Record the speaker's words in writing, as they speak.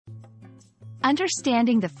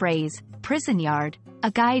Understanding the phrase, prison yard,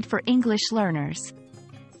 a guide for English learners.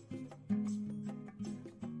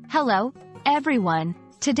 Hello, everyone.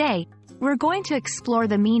 Today, we're going to explore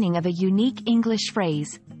the meaning of a unique English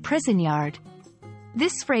phrase, prison yard.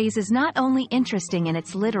 This phrase is not only interesting in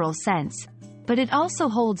its literal sense, but it also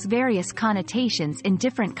holds various connotations in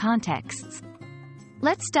different contexts.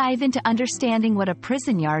 Let's dive into understanding what a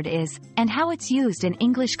prison yard is, and how it's used in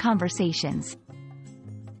English conversations.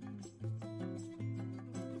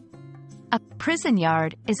 A prison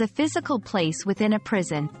yard is a physical place within a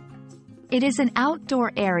prison. It is an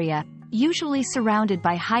outdoor area, usually surrounded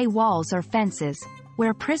by high walls or fences,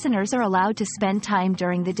 where prisoners are allowed to spend time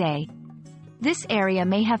during the day. This area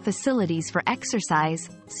may have facilities for exercise,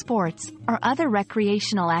 sports, or other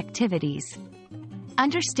recreational activities.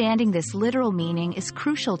 Understanding this literal meaning is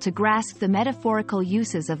crucial to grasp the metaphorical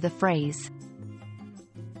uses of the phrase.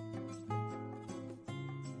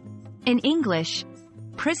 In English,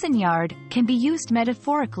 prison yard can be used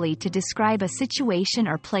metaphorically to describe a situation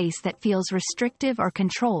or place that feels restrictive or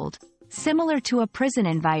controlled, similar to a prison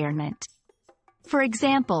environment. For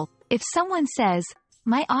example, if someone says,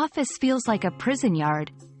 "My office feels like a prison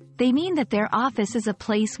yard," they mean that their office is a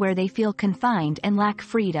place where they feel confined and lack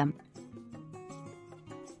freedom.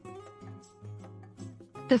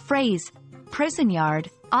 The phrase, prison yard,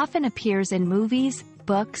 often appears in movies,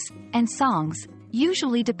 books, and songs,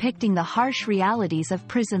 usually depicting the harsh realities of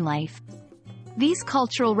prison life. These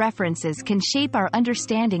cultural references can shape our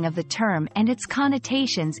understanding of the term and its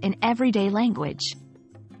connotations in everyday language.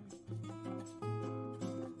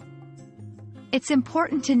 It's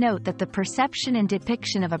important to note that the perception and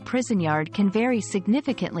depiction of a prison yard can vary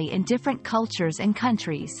significantly in different cultures and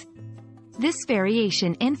countries. This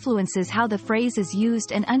variation influences how the phrase is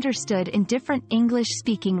used and understood in different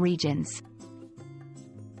English-speaking regions.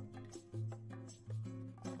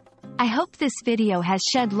 I hope this video has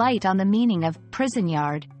shed light on the meaning of prison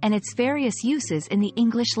yard and its various uses in the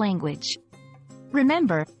English language.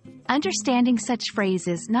 Remember, understanding such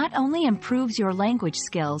phrases not only improves your language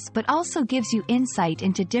skills but also gives you insight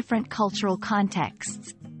into different cultural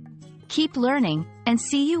contexts. Keep learning, and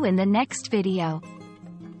see you in the next video.